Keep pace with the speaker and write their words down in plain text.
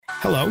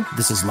Hello,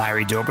 this is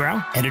Larry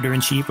Dobrow,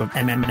 Editor-in-Chief of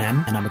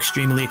MM+M, and I'm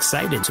extremely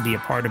excited to be a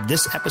part of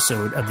this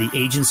episode of the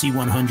Agency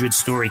 100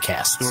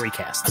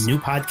 StoryCast, a new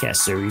podcast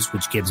series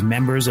which gives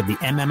members of the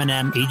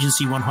MM+M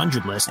Agency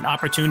 100 list an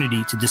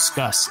opportunity to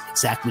discuss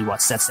exactly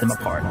what sets them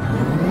apart.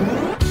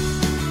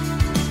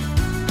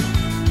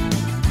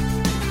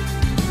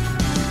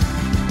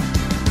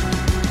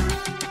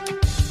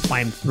 I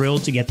am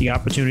thrilled to get the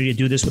opportunity to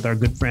do this with our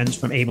good friends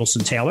from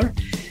AbelsonTaylor.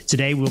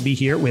 Today, we'll be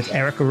here with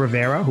Erica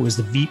Rivera, who is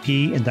the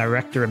VP and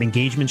Director of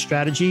Engagement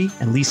Strategy,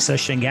 and Lisa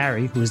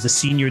Shengari, who is the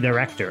Senior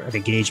Director of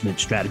Engagement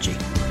Strategy.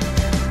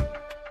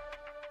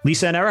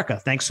 Lisa and Erica,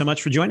 thanks so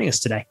much for joining us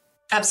today.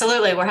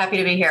 Absolutely. We're happy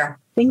to be here.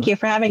 Thank you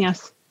for having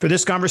us. For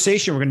this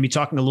conversation, we're going to be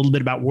talking a little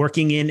bit about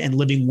working in and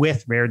living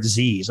with rare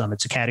disease.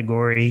 It's a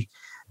category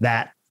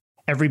that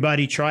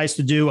everybody tries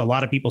to do. A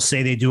lot of people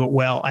say they do it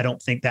well. I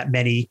don't think that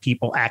many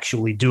people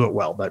actually do it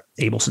well, but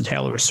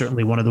Abelson-Taylor is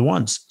certainly one of the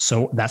ones.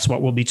 So that's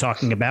what we'll be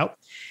talking about.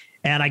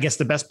 And I guess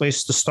the best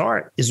place to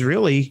start is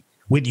really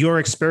with your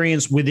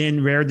experience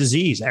within rare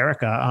disease.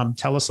 Erica,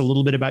 tell us a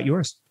little bit about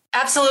yours.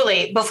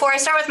 Absolutely. Before I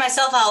start with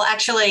myself, I'll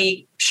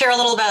actually share a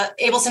little about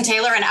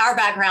Abelson-Taylor and our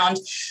background,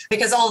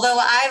 because although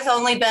I've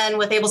only been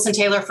with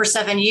Abelson-Taylor for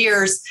 7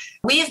 years,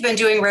 we've been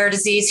doing rare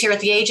disease here at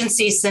the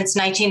agency since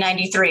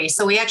 1993.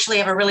 So we actually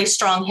have a really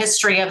strong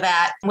history of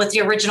that with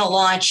the original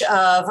launch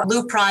of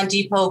Lupron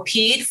Depot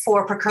Ped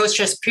for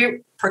precocious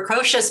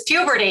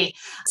puberty.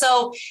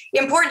 So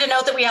important to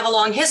note that we have a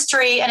long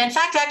history, and in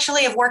fact,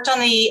 actually have worked on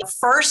the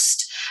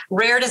first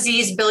rare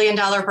disease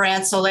billion-dollar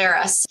brand,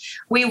 Solaris.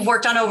 We've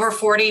worked on over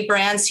 40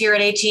 brands here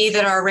at AT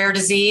that are rare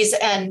disease,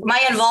 and my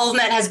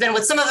involvement has been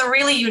with some of the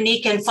really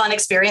unique and fun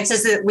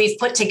experiences that we've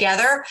put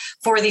together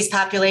for these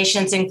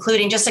populations,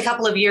 including just a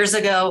couple of years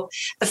ago,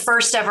 the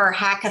first ever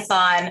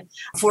hackathon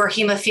for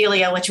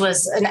hemophilia, which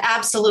was an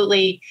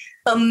absolutely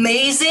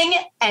amazing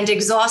and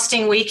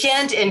exhausting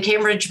weekend in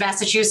Cambridge,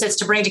 Massachusetts,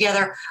 to bring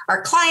together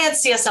our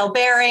clients, CSL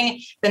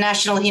Behring, the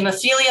National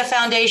Hemophilia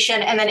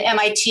Foundation, and then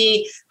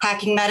MIT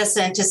Hacking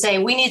Medicine to say,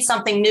 we need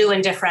something new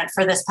and different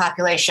for this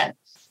population.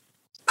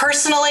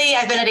 Personally,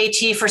 I've been at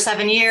AT for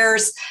 7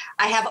 years.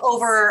 I have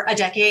over a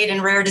decade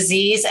in rare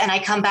disease, and I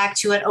come back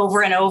to it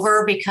over and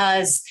over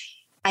because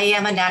I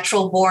am a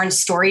natural born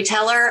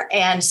storyteller,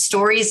 and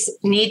stories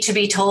need to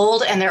be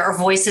told, and there are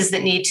voices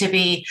that need to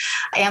be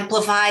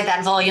amplified.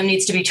 That volume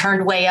needs to be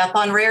turned way up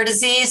on rare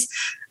disease.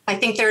 I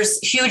think there's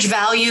huge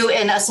value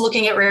in us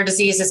looking at rare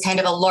disease as kind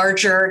of a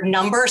larger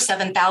number,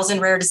 7,000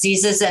 rare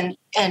diseases and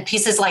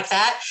pieces like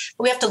that.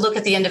 But we have to look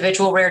at the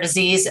individual rare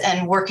disease,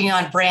 and working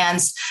on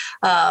brands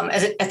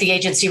at the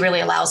agency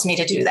really allows me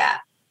to do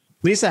that.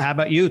 Lisa, how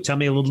about you? Tell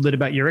me a little bit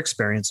about your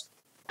experience.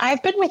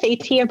 I've been with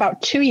AT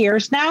about 2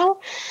 years now,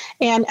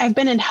 and I've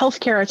been in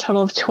healthcare a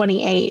total of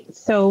 28.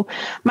 So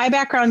my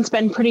background's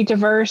been pretty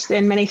diverse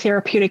in many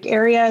therapeutic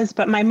areas,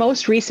 but my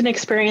most recent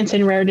experience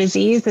in rare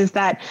disease is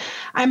that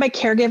I'm a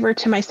caregiver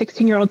to my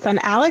 16-year-old son,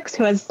 Alex,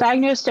 who was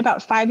diagnosed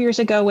about 5 years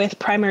ago with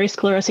primary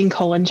sclerosing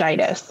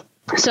cholangitis.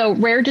 So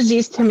rare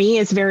disease to me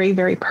is very,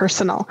 very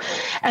personal,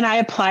 and I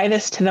apply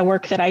this to the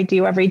work that I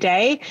do every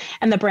day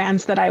and the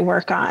brands that I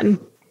work on.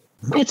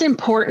 It's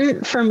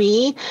important for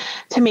me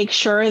to make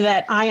sure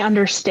that I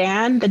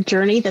understand the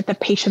journey that the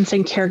patients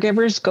and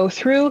caregivers go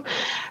through,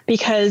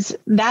 because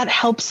that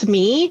helps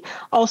me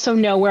also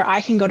know where I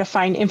can go to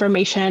find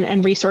information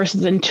and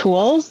resources and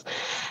tools.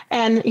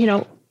 And,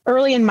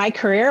 early in my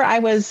career, I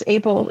was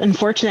able and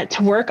fortunate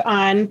to work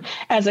on,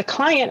 as a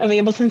client of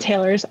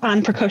Abelson-Taylor's,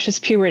 on precocious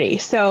puberty.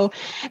 So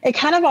it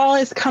kind of all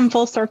has come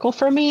full circle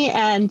for me,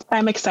 and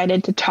I'm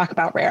excited to talk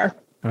about rare.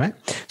 All right.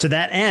 To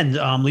that end,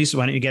 Lisa,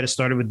 why don't you get us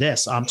started with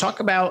this? Talk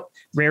about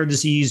rare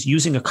disease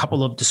using a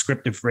couple of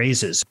descriptive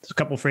phrases, a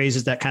couple of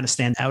phrases that kind of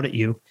stand out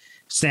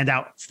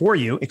for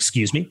you,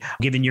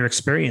 given your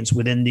experience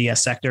within the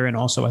sector and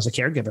also as a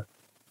caregiver.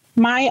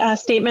 My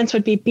statements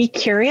would be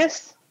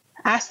curious,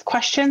 ask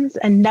questions,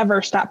 and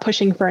never stop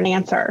pushing for an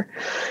answer.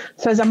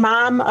 So as a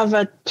mom of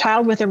a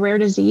child with a rare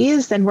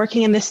disease and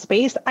working in this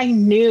space, I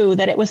knew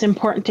that it was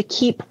important to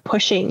keep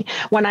pushing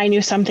when I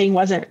knew something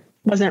wasn't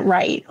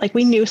right. Like,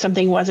 we knew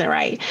something wasn't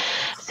right.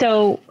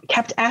 So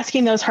kept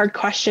asking those hard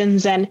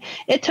questions. And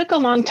it took a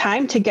long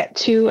time to get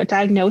to a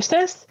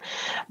diagnosis.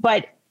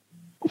 But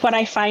what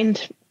I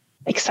find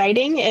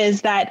exciting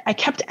is that I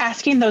kept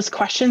asking those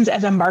questions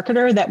as a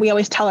marketer that we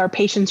always tell our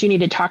patients you need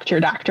to talk to your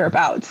doctor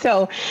about.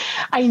 So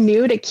I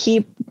knew to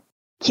keep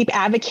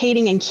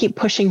advocating and keep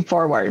pushing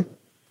forward.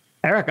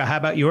 Erica, how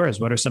about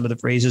yours? What are some of the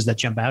phrases that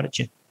jump out at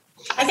you?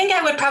 I think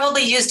I would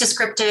probably use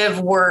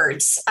descriptive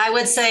words. I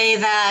would say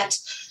that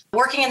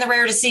working in the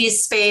rare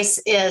disease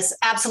space is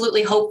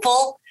absolutely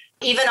hopeful,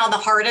 even on the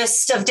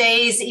hardest of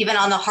days, even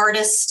on the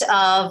hardest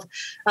of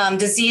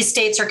disease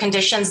states or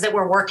conditions that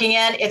we're working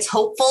in. It's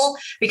hopeful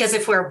because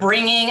if we're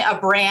bringing a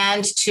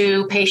brand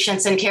to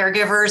patients and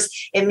caregivers,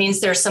 it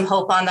means there's some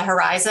hope on the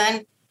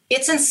horizon.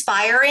 It's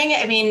inspiring.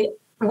 I mean,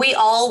 we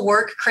all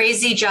work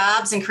crazy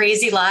jobs and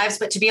crazy lives,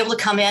 but to be able to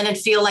come in and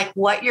feel like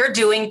what you're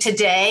doing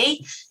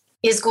today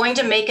is going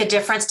to make a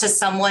difference to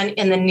someone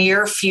in the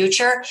near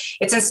future,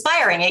 it's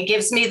inspiring. It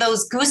gives me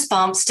those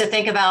goosebumps to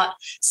think about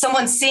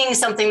someone seeing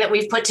something that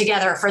we've put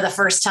together for the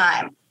first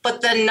time.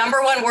 But the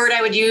number one word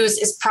I would use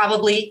is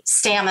probably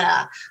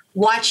stamina.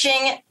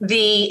 Watching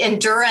the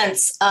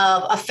endurance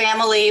of a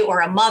family or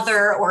a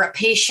mother or a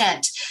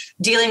patient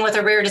dealing with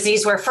a rare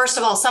disease where, first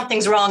of all,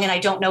 something's wrong and I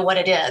don't know what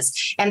it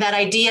is. And that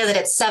idea that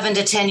it's 7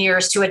 to 10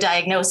 years to a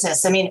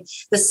diagnosis. I mean,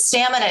 the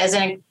stamina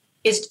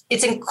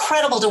it's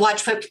incredible to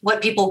watch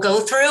what people go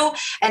through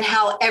and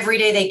how every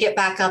day they get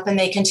back up and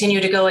they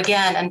continue to go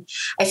again. And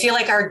I feel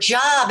like our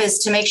job is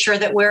to make sure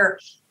that we're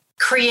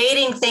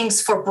creating things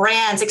for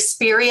brands,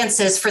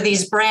 experiences for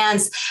these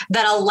brands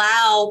that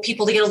allow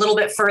people to get a little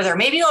bit further.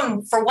 Maybe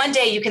for one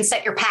day you can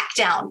set your pack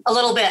down a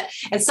little bit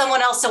and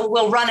someone else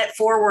will run it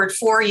forward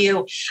for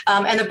you.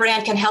 And the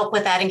brand can help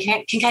with that and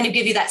can kind of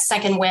give you that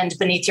second wind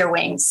beneath your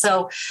wings.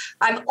 So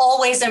I'm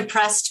always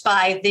impressed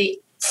by the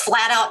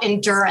flat out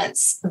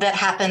endurance that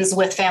happens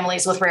with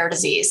families with rare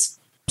disease.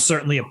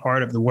 Certainly a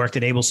part of the work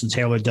that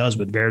AbelsonTaylor does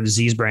with rare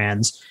disease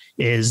brands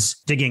is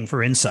digging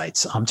for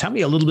insights. Tell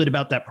me a little bit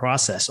about that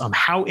process.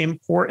 How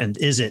important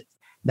is it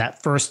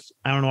that first,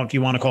 I don't know if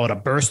you want to call it a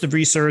burst of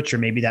research or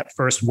maybe that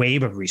first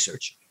wave of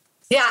research?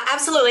 Yeah,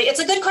 absolutely. It's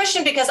a good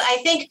question because I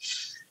think,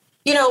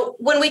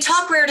 when we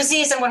talk rare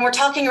disease and when we're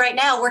talking right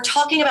now, we're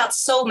talking about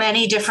so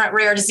many different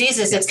rare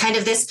diseases. It's kind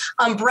of this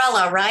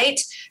umbrella, right?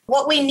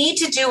 What we need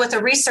to do with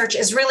the research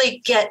is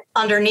really get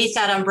underneath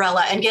that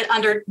umbrella and get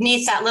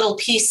underneath that little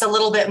piece a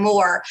little bit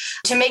more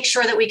to make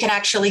sure that we can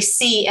actually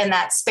see in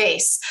that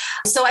space.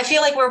 So I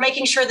feel like we're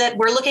making sure that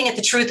we're looking at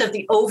the truth of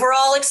the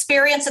overall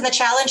experience and the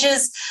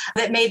challenges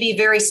that may be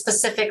very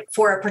specific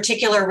for a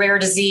particular rare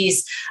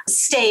disease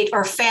state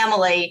or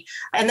family.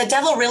 And the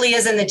devil really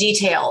is in the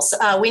details.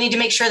 We need to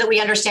make sure that we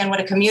understand what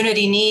a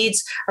community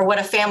needs or what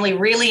a family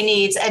really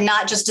needs and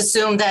not just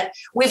assume that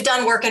we've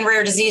done work in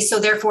rare disease, so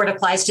therefore it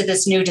applies to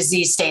this new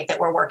disease state that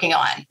we're working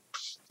on.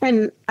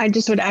 And I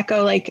just would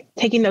echo,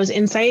 taking those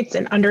insights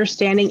and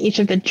understanding each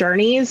of the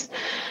journeys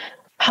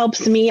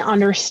helps me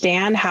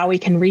understand how we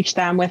can reach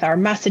them with our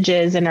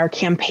messages and our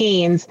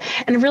campaigns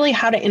and really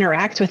how to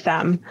interact with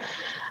them.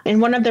 In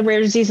one of the rare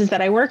diseases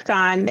that I worked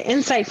on, the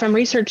insight from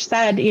research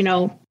said,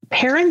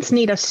 parents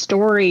need a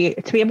story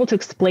to be able to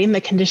explain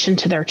the condition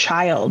to their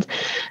child.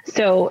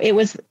 So it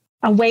was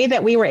a way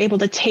that we were able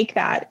to take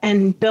that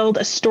and build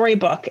a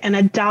storybook and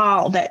a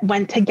doll that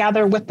went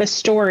together with the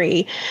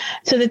story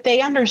so that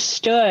they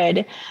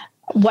understood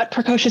what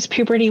precocious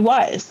puberty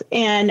was.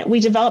 And we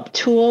developed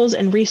tools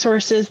and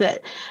resources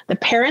that the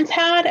parents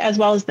had as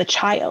well as the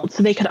child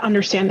so they could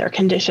understand their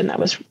condition that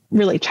was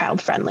really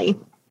child friendly.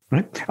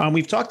 Right.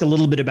 We've talked a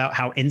little bit about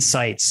how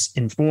insights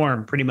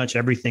inform pretty much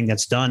everything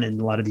that's done in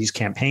a lot of these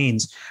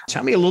campaigns.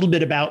 Tell me a little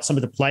bit about some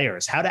of the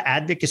players. How do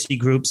advocacy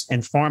groups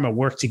and pharma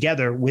work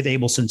together with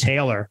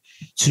AbelsonTaylor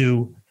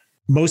to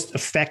most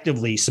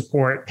effectively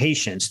support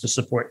patients, to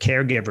support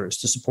caregivers,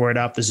 to support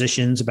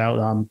physicians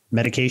about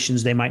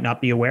medications they might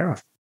not be aware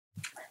of?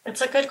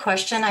 That's a good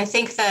question. I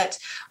think that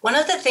one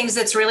of the things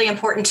that's really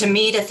important to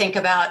me to think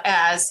about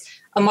as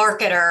a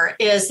marketer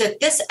is that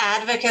this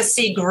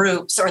advocacy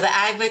groups or the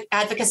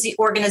advocacy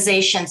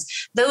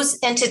organizations, those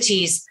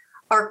entities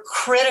are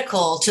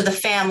critical to the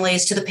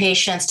families, to the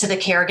patients, to the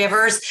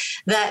caregivers,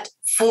 that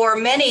for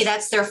many,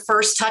 that's their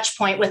first touch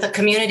point with a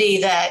community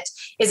that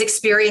is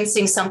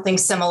experiencing something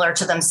similar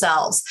to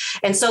themselves.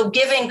 And so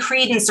giving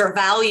credence or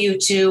value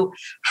to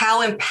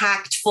how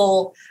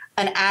impactful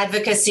an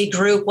advocacy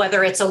group,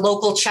 whether it's a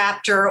local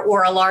chapter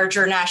or a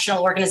larger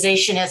national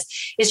organization,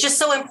 is just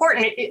so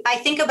important. I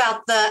think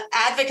about the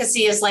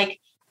advocacy as like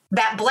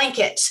that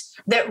blanket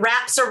that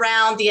wraps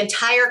around the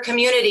entire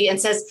community and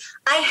says,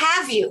 I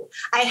have you.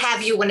 I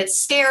have you when it's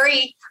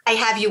scary. I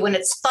have you when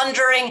it's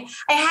thundering.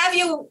 I have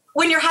you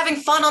when you're having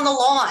fun on the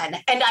lawn,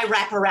 and I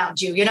wrap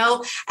around you.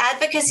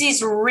 Advocacy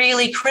is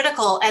really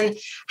critical, and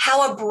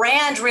how a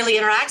brand really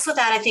interacts with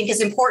that, I think,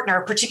 is important,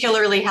 or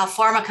particularly how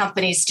pharma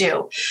companies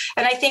do.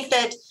 And I think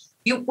that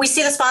we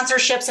see the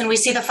sponsorships and we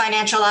see the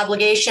financial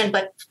obligation,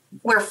 but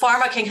where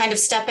pharma can kind of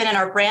step in and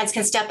our brands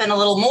can step in a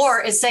little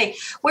more is say,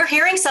 we're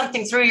hearing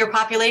something through your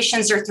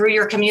populations or through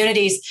your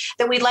communities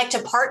that we'd like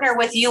to partner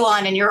with you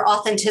on in your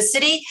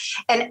authenticity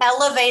and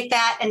elevate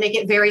that and make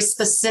it very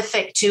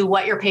specific to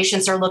what your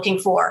patients are looking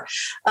for.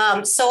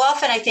 So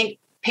often I think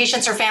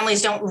patients or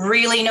families don't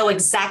really know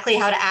exactly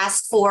how to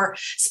ask for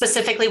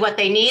specifically what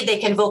they need. They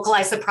can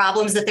vocalize the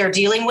problems that they're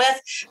dealing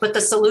with, but the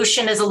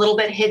solution is a little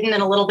bit hidden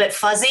and a little bit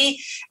fuzzy.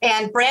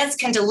 And brands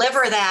can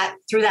deliver that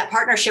through that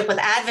partnership with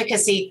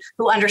advocacy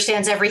who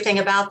understands everything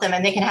about them,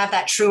 and they can have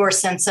that truer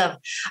sense of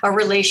a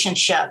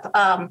relationship.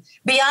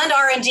 Beyond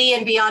R&D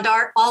and beyond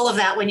all of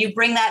that, when you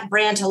bring that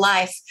brand to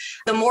life,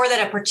 the more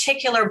that a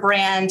particular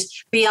brand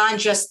beyond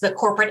just the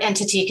corporate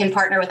entity can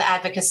partner with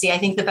advocacy, I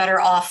think the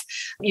better off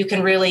you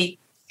can really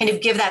kind of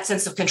give that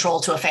sense of control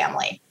to a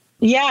family.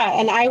 Yeah.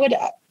 And I would,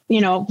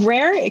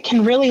 rare, it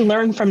can really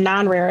learn from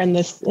non-rare in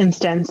this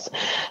instance.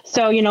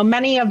 So,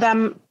 many of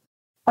them,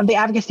 of the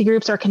advocacy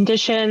groups, are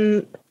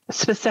condition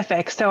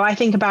specific. So I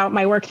think about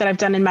my work that I've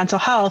done in mental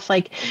health.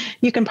 Like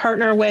you can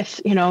partner with,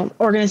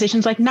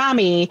 organizations like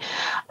NAMI.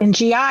 In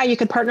GI, you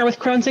could partner with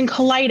Crohn's and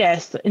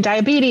colitis. In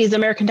diabetes,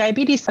 American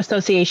Diabetes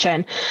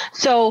Association.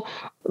 So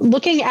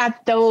looking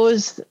at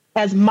those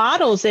as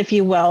models, if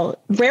you will,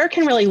 Rare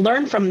can really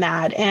learn from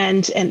that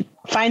and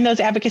find those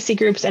advocacy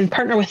groups and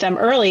partner with them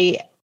early.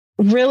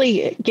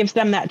 Really gives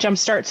them that jump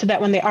start so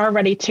that when they are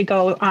ready to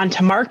go on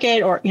to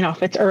market, or,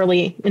 if it's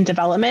early in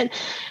development,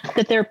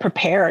 that they're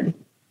prepared.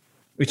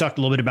 We talked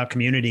a little bit about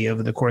community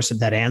over the course of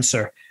that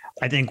answer.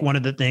 I think one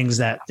of the things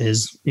that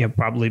is,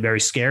 probably very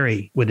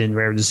scary within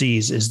rare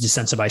disease is the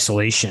sense of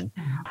isolation.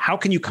 How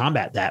can you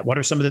combat that? What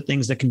are some of the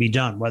things that can be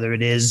done, whether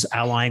it is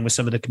allying with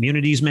some of the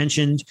communities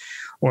mentioned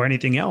or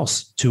anything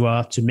else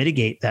to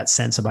mitigate that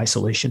sense of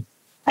isolation?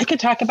 I could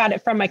talk about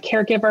it from a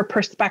caregiver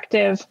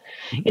perspective.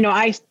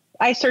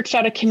 I searched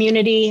out a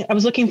community. I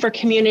was looking for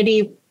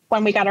community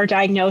when we got our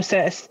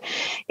diagnosis.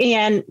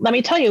 And let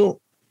me tell you,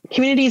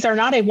 communities are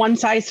not a one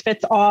size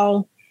fits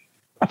all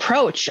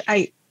approach.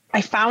 I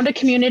found a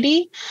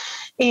community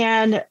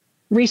and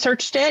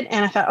researched it,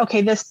 and I thought,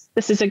 okay, this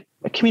is a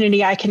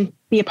community I can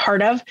be a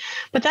part of.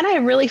 But then I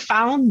really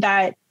found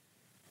that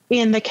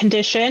in the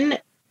condition,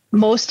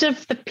 most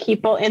of the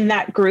people in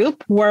that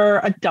group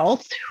were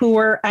adults who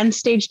were end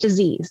stage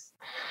disease,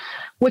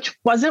 which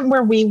wasn't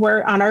where we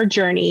were on our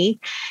journey.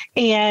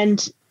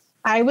 And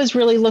I was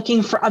really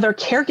looking for other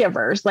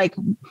caregivers, like,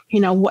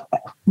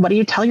 what do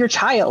you tell your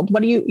child?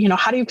 What do you,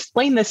 how do you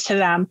explain this to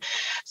them?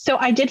 So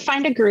I did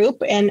find a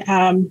group, and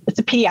it's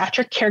a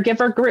pediatric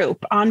caregiver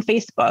group on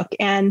Facebook.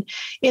 And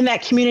in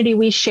that community,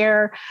 we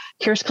share,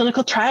 here's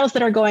clinical trials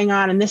that are going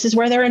on, and this is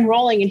where they're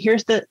enrolling, and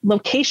here's the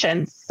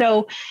locations.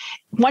 So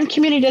one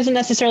community doesn't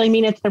necessarily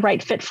mean it's the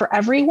right fit for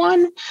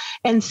everyone.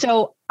 And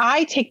so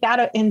I take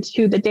that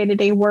into the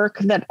day-to-day work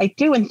that I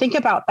do and think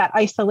about that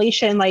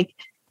isolation, like,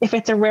 if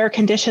it's a rare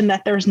condition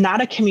that there's not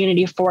a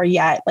community for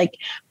yet, like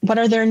what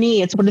are their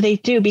needs? What do they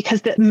do?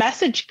 Because the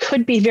message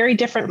could be very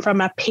different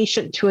from a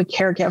patient to a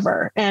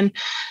caregiver. And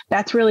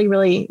that's really,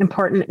 really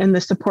important in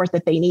the support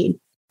that they need.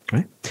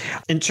 Okay.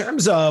 In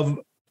terms of,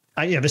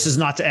 this is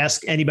not to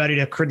ask anybody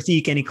to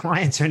critique any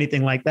clients or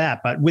anything like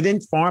that, but within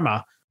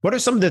pharma, what are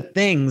some of the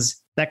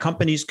things that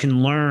companies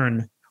can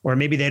learn, or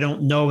maybe they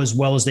don't know as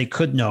well as they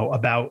could know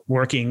about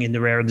working in the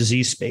rare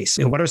disease space?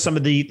 What are some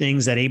of the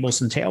things that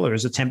AbelsonTaylor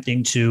is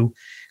attempting to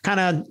kind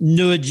of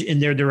nudge in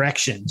their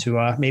direction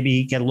to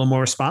maybe get a little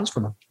more response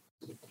from them?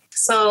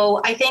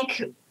 So I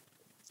think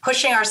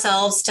pushing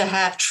ourselves to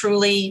have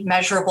truly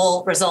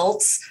measurable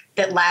results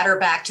that ladder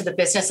back to the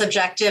business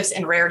objectives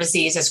in rare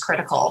disease is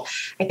critical.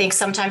 I think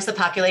sometimes the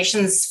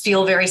populations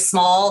feel very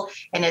small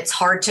and it's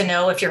hard to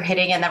know if you're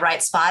hitting in the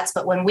right spots.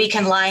 But when we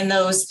can line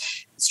those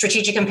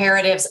strategic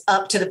imperatives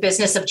up to the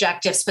business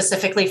objectives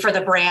specifically for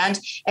the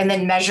brand, and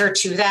then measure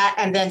to that,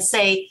 and then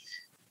say,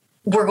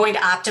 we're going to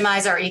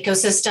optimize our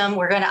ecosystem.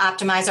 We're going to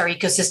optimize our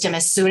ecosystem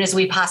as soon as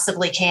we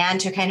possibly can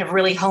to kind of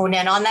really hone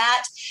in on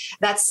that.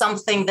 That's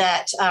something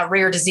that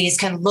rare disease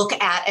can look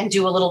at and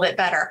do a little bit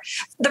better.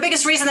 The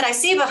biggest reason that I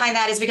see behind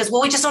that is because,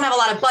 we just don't have a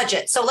lot of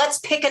budget. So let's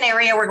pick an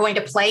area we're going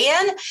to play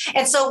in.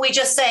 And so we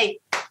just say,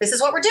 this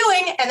is what we're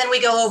doing. And then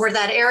we go over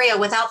that area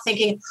without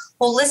thinking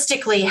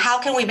holistically, how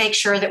can we make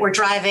sure that we're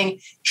driving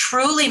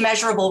truly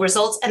measurable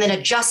results and then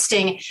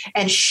adjusting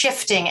and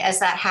shifting as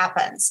that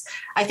happens?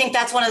 I think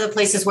that's one of the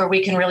places where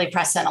we can really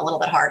press in a little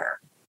bit harder.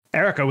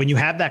 Erica, when you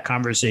have that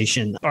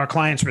conversation, are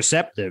clients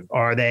receptive?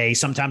 Are they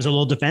sometimes a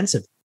little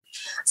defensive?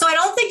 So I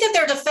don't think that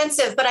they're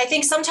defensive, but I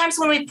think sometimes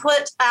when we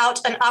put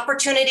out an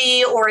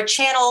opportunity or a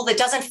channel that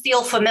doesn't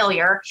feel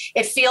familiar,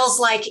 it feels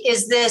like,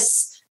 is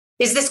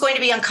this going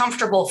to be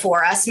uncomfortable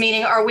for us?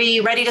 Meaning, are we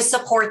ready to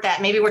support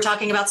that? Maybe we're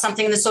talking about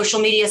something in the social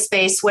media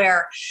space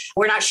where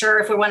we're not sure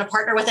if we want to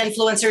partner with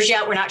influencers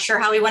yet. We're not sure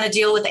how we want to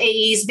deal with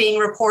AEs being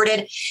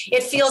reported.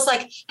 It feels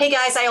like, hey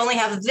guys, I only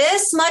have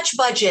this much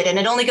budget and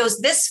it only goes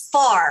this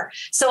far.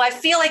 So I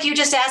feel like you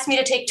just asked me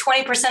to take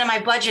 20% of my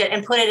budget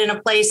and put it in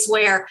a place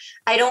where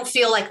I don't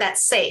feel like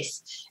that's safe.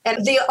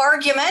 And the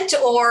argument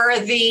or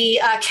the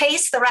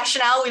case, the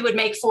rationale we would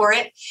make for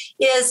it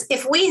is,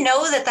 if we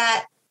know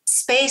that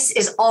space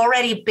is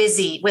already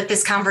busy with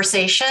this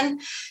conversation,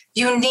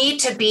 you need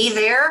to be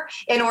there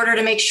in order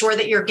to make sure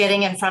that you're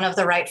getting in front of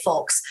the right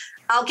folks.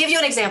 I'll give you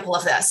an example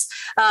of this.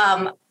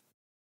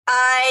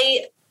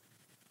 I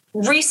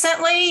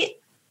recently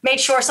made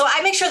sure, so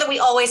I make sure that we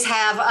always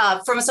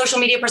have, from a social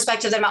media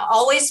perspective, that I'm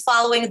always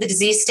following the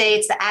disease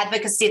states, the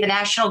advocacy, the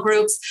national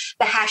groups,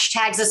 the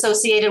hashtags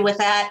associated with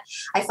that.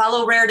 I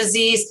follow rare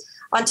disease.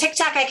 On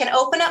TikTok, I can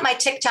open up my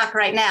TikTok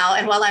right now.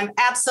 And while I'm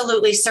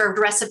absolutely served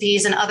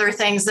recipes and other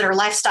things that are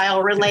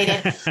lifestyle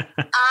related,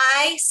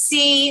 I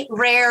see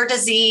rare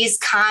disease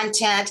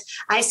content.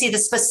 I see the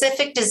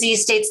specific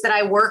disease states that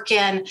I work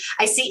in.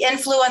 I see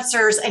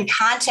influencers and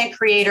content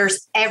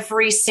creators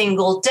every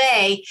single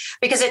day,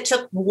 because it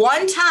took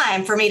one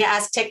time for me to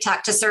ask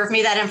TikTok to serve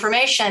me that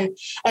information.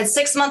 And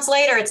 6 months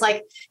later, it's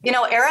like,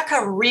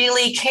 Erica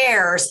really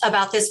cares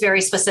about this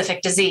very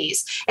specific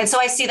disease. And so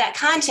I see that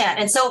content.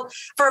 And so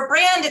for a brand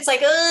brand, it's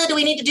like, oh, do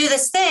we need to do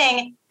this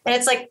thing? And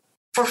it's like,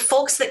 for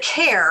folks that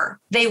care,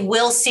 they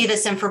will see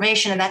this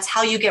information. And that's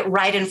how you get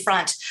right in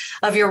front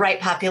of your right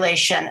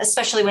population,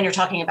 especially when you're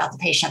talking about the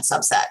patient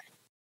subset.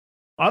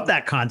 Of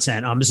that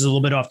content, this is a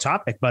little bit off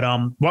topic, but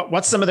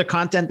what's some of the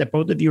content that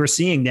both of you are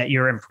seeing that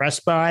you're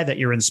impressed by, that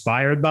you're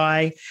inspired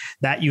by,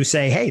 that you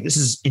say, hey, this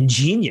is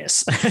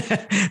ingenious?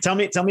 Tell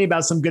me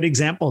about some good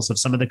examples of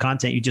some of the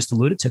content you just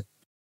alluded to.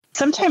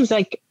 Sometimes,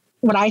 like,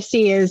 what I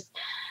see is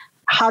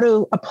how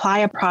to apply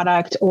a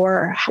product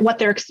or what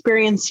their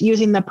experience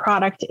using the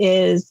product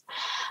is,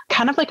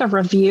 kind of like a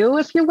review,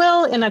 if you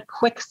will, in a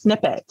quick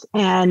snippet.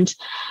 And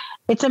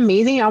it's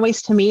amazing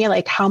always to me,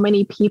 like how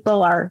many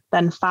people are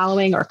then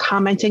following or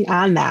commenting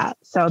on that.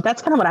 So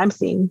that's kind of what I'm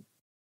seeing.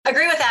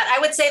 Agree with that. I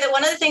would say that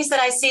one of the things that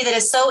I see that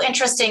is so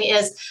interesting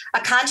is a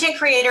content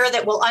creator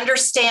that will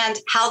understand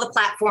how the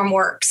platform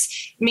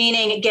works,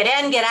 meaning get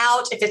in, get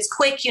out. If it's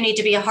quick, you need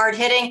to be hard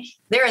hitting.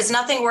 There is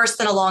nothing worse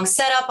than a long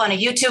setup on a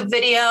YouTube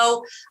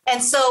video.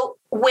 And so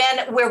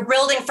when we're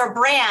building for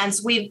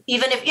brands, even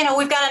if,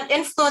 we've got an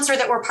influencer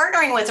that we're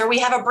partnering with, or we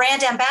have a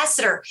brand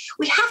ambassador,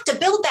 we have to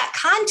build that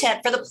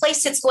content for the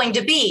place it's going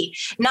to be,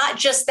 not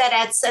just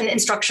that it's an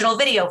instructional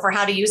video for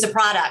how to use a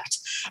product.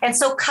 And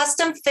so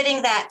custom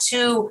fitting that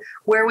to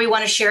where we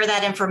want to share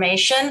that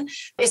information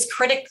is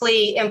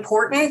critically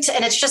important.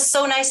 And it's just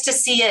so nice to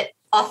see it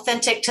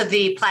authentic to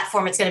the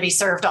platform it's going to be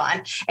served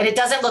on. And it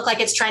doesn't look like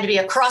it's trying to be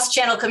a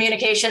cross-channel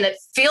communication that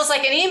feels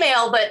like an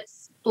email, but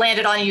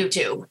landed on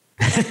YouTube.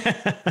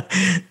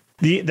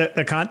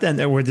 The content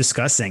that we're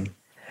discussing,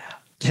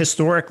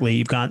 historically,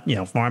 you've got,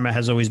 pharma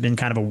has always been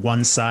kind of a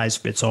one size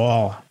fits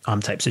all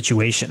type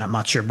situation. I'm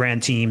not sure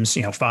brand teams,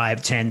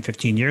 5, 10,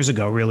 15 years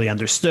ago really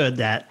understood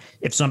that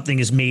if something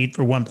is made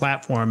for one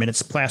platform and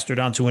it's plastered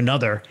onto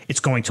another, it's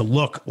going to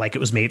look like it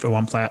was made for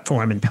one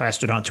platform and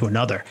plastered onto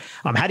another.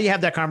 How do you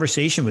have that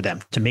conversation with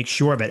them to make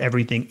sure that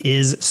everything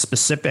is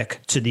specific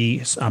to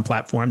the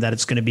platform that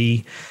it's going to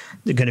be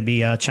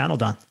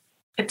channeled on?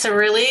 It's a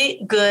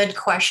really good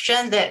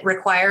question that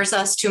requires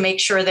us to make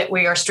sure that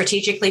we are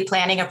strategically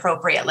planning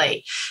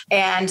appropriately,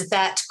 and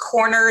that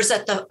corners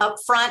at the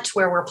upfront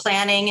where we're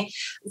planning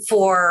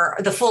for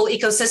the full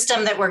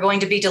ecosystem that we're going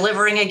to be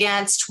delivering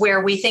against,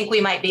 where we think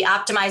we might be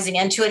optimizing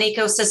into an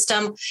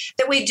ecosystem,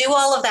 that we do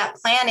all of that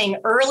planning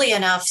early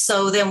enough.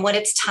 So then when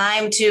it's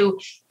time to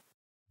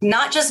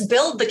not just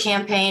build the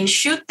campaign,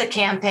 shoot the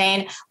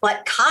campaign,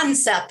 but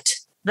concept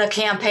the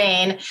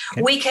campaign,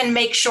 we can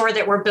make sure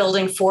that we're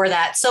building for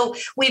that. So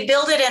we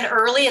build it in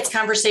early. It's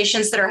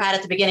conversations that are had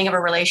at the beginning of a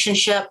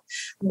relationship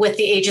with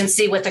the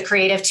agency, with the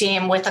creative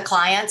team, with the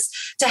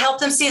clients, to help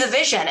them see the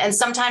vision. And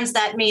sometimes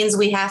that means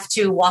we have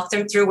to walk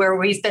them through where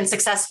we've been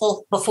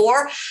successful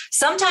before.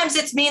 Sometimes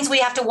it means we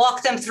have to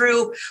walk them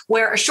through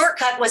where a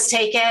shortcut was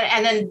taken,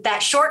 and then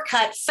that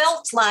shortcut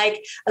felt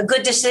like a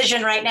good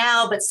decision right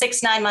now, but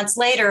 6-9 months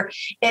later,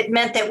 it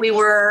meant that we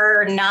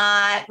were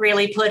not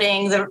really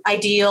putting the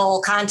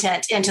ideal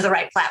content into the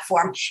right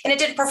platform, and it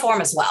didn't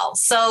perform as well.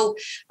 So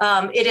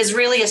it is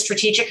really a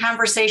strategic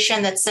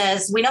conversation that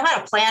says we know how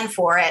to plan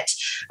for it.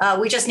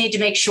 We just need to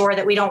make sure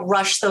that we don't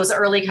rush those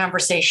early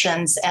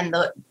conversations. And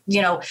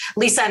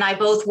Lisa and I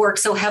both work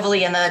so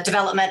heavily in the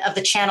development of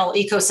the channel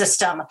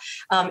ecosystem.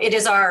 It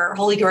is our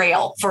holy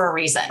grail for a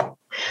reason.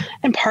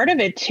 And part of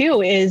it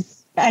too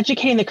is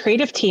educating the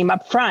creative team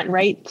up front,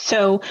 right?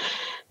 So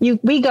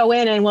we go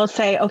in and we'll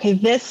say, okay,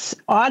 this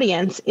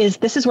audience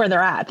this is where they're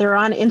at. They're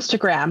on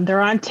Instagram,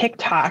 they're on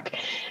TikTok.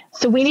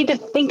 So we need to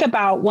think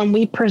about when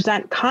we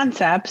present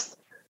concepts,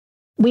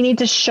 we need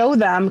to show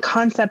them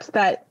concepts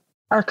that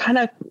are kind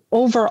of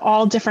over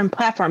all different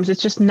platforms.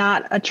 It's just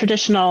not a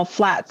traditional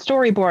flat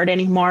storyboard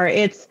anymore.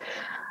 It's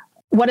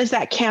what does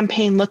that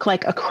campaign look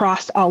like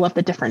across all of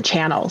the different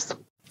channels?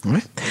 All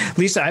right.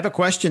 Lisa, I have a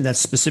question that's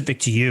specific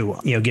to you,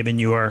 given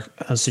your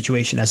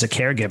situation as a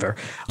caregiver.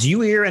 Do you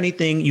hear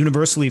anything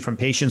universally from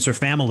patients or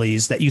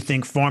families that you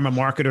think pharma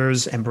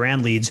marketers and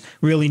brand leads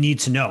really need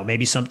to know?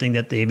 Maybe something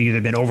that they've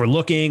either been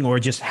overlooking or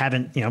just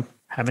haven't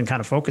kind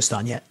of focused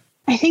on yet?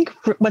 I think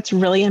what's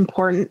really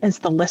important is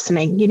the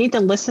listening. You need to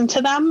listen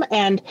to them.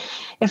 And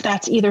if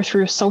that's either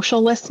through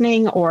social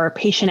listening or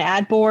patient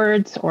ad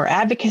boards or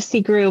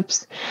advocacy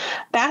groups,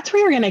 that's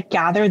where you're going to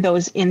gather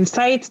those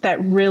insights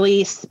that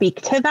really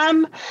speak to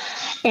them.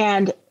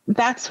 And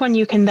that's when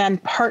you can then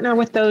partner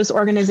with those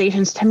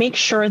organizations to make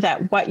sure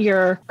that what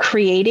you're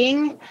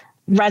creating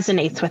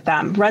resonates with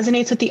them,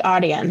 resonates with the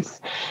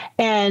audience.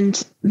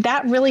 And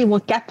that really will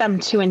get them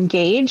to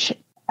engage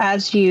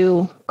as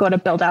you go to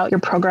build out your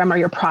program or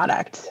your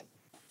product.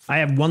 I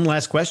have one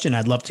last question.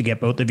 I'd love to get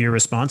both of your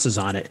responses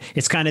on it.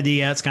 It's kind of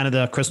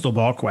the crystal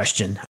ball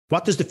question.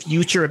 What does the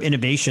future of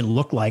innovation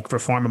look like for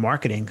pharma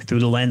marketing through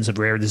the lens of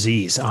rare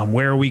disease?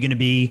 Where are we going to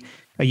be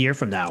a year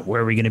from now?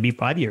 Where are we going to be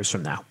 5 years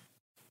from now?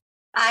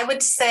 I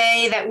would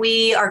say that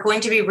we are going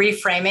to be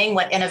reframing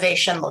what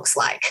innovation looks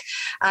like.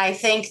 I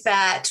think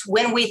that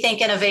when we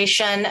think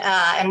innovation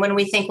and when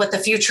we think what the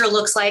future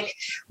looks like,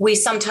 we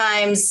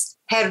sometimes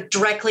head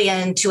directly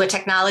into a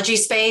technology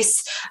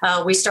space.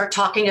 We start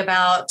talking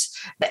about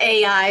the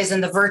AIs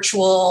and the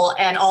virtual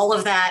and all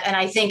of that. And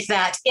I think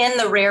that in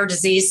the rare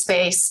disease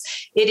space,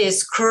 it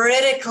is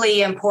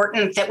critically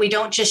important that we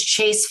don't just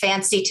chase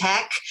fancy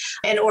tech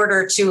in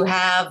order to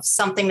have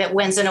something that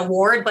wins an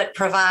award, but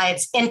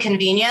provides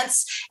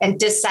inconvenience and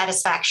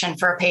dissatisfaction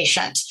for a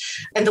patient.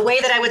 And the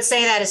way that I would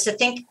say that is to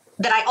think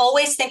that I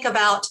always think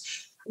about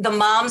the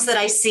moms that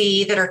I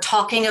see that are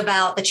talking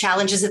about the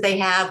challenges that they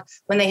have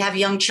when they have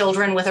young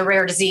children with a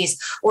rare disease,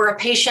 or a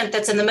patient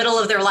that's in the middle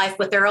of their life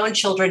with their own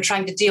children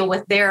trying to deal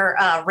with their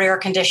rare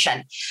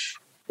condition.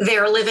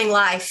 They're living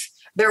life.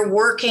 They're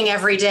working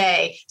every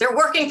day. They're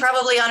working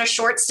probably on a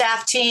short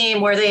staff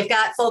team where they've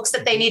got folks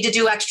that they need to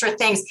do extra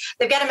things.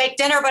 They've got to make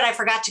dinner, but I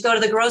forgot to go to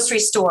the grocery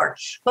store.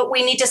 But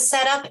we need to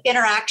set up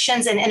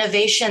interactions and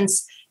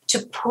innovations to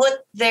put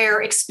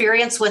their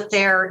experience with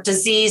their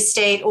disease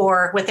state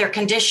or with their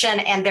condition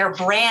and their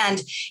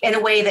brand in a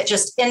way that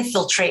just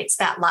infiltrates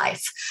that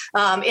life.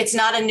 It's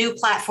not a new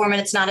platform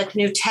and it's not a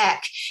new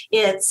tech.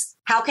 It's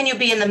how can you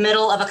be in the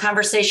middle of a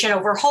conversation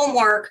over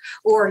homework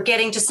or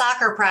getting to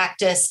soccer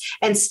practice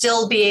and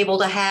still be able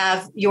to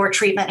have your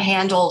treatment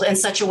handled in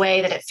such a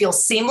way that it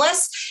feels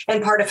seamless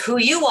and part of who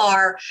you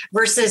are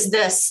versus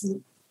this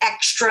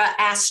extra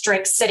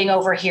asterisk sitting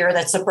over here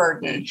that's a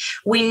burden.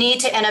 We need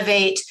to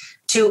innovate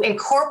to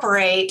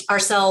incorporate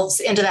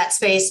ourselves into that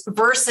space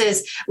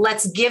versus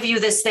let's give you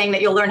this thing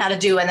that you'll learn how to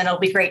do and then it'll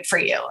be great for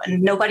you.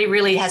 And nobody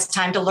really has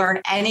time to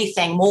learn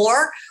anything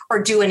more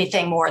or do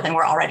anything more than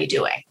we're already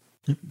doing.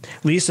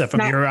 Lisa, from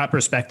your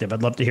perspective,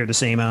 I'd love to hear the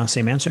same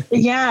answer.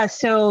 Yeah,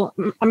 so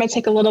I'm going to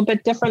take a little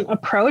bit different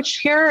approach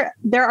here.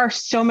 There are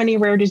so many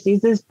rare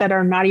diseases that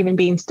are not even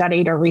being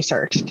studied or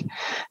researched.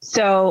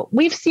 So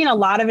we've seen a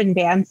lot of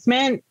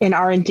advancement in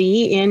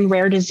R&D in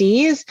rare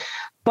disease,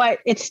 but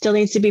it still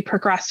needs to be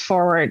progressed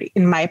forward,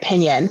 in my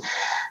opinion.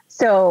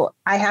 So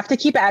I have to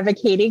keep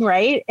advocating,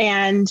 right?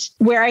 And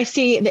where I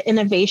see the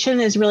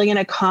innovation is really going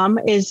to come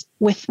is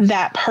with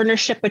that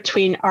partnership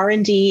between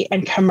R&D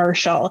and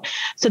commercial,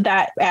 so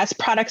that as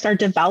products are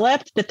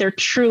developed, that they're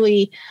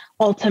truly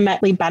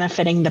ultimately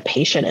benefiting the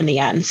patient in the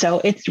end.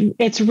 So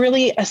it's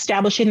really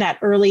establishing that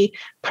early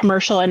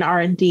commercial and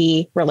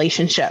R&D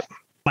relationship.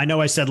 I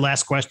know I said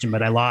last question,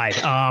 but I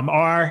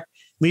lied.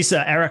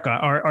 Lisa, Erica,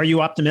 are you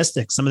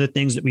optimistic? Some of the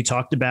things that we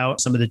talked about,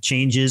 some of the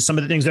changes, some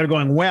of the things that are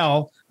going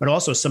well, but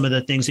also some of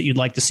the things that you'd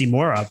like to see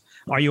more of.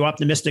 Are you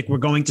optimistic we're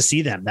going to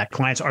see them, that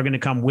clients are going to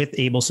come with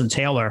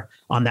Abelson-Taylor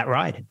on that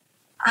ride?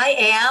 I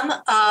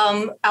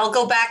am. I'll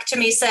go back to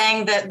me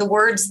saying that the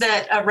words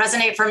that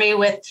resonate for me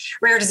with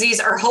rare disease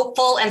are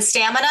hopeful and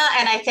stamina.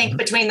 And I think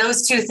between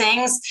those two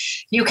things,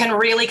 you can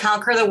really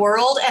conquer the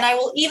world. And I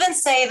will even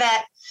say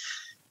that,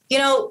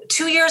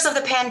 2 years of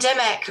the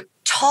pandemic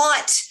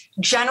taught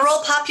general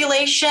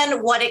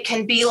population what it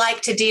can be like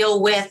to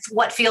deal with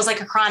what feels like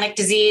a chronic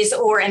disease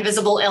or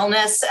invisible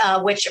illness,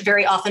 which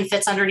very often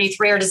fits underneath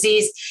rare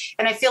disease.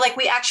 And I feel like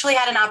we actually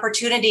had an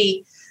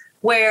opportunity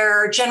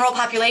where general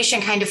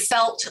population kind of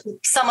felt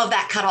some of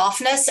that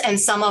cutoffness and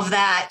some of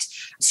that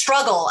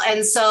struggle.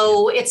 And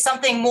so it's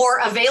something more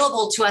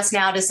available to us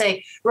now to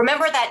say,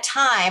 remember that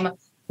time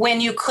when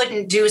you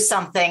couldn't do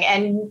something.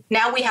 And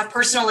now we have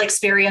personal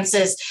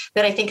experiences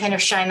that I think kind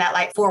of shine that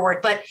light forward.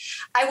 But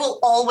I will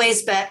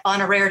always bet on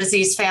a rare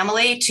disease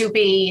family to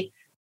be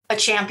a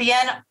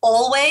champion,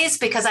 always,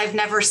 because I've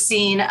never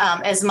seen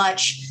as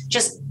much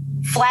just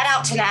flat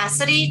out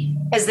tenacity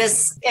as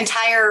this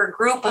entire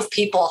group of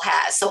people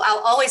has. So I'll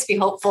always be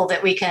hopeful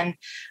that we can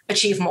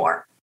achieve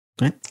more.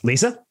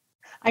 Lisa?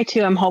 I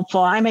too am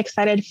hopeful. I'm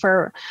excited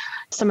for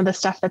some of the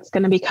stuff that's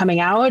going to be coming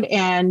out,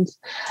 and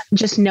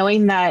just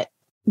knowing that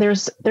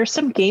there's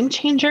some game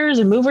changers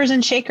and movers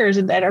and shakers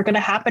that are going to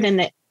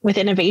happen with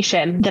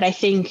innovation that I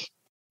think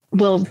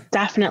will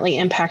definitely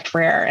impact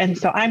rare. And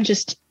so I'm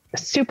just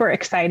super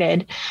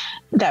excited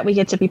that we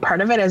get to be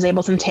part of it as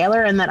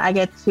Abelson-Taylor and that I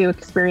get to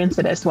experience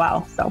it as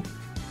well. So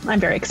I'm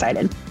very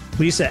excited.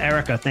 Lisa,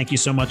 Erica, thank you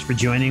so much for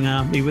joining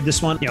me with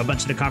this one. A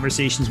bunch of the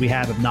conversations we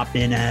have not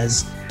been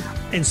as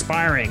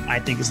inspiring, I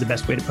think is the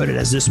best way to put it,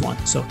 as this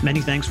one. So many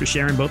thanks for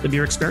sharing both of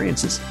your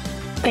experiences.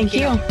 Thank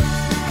you.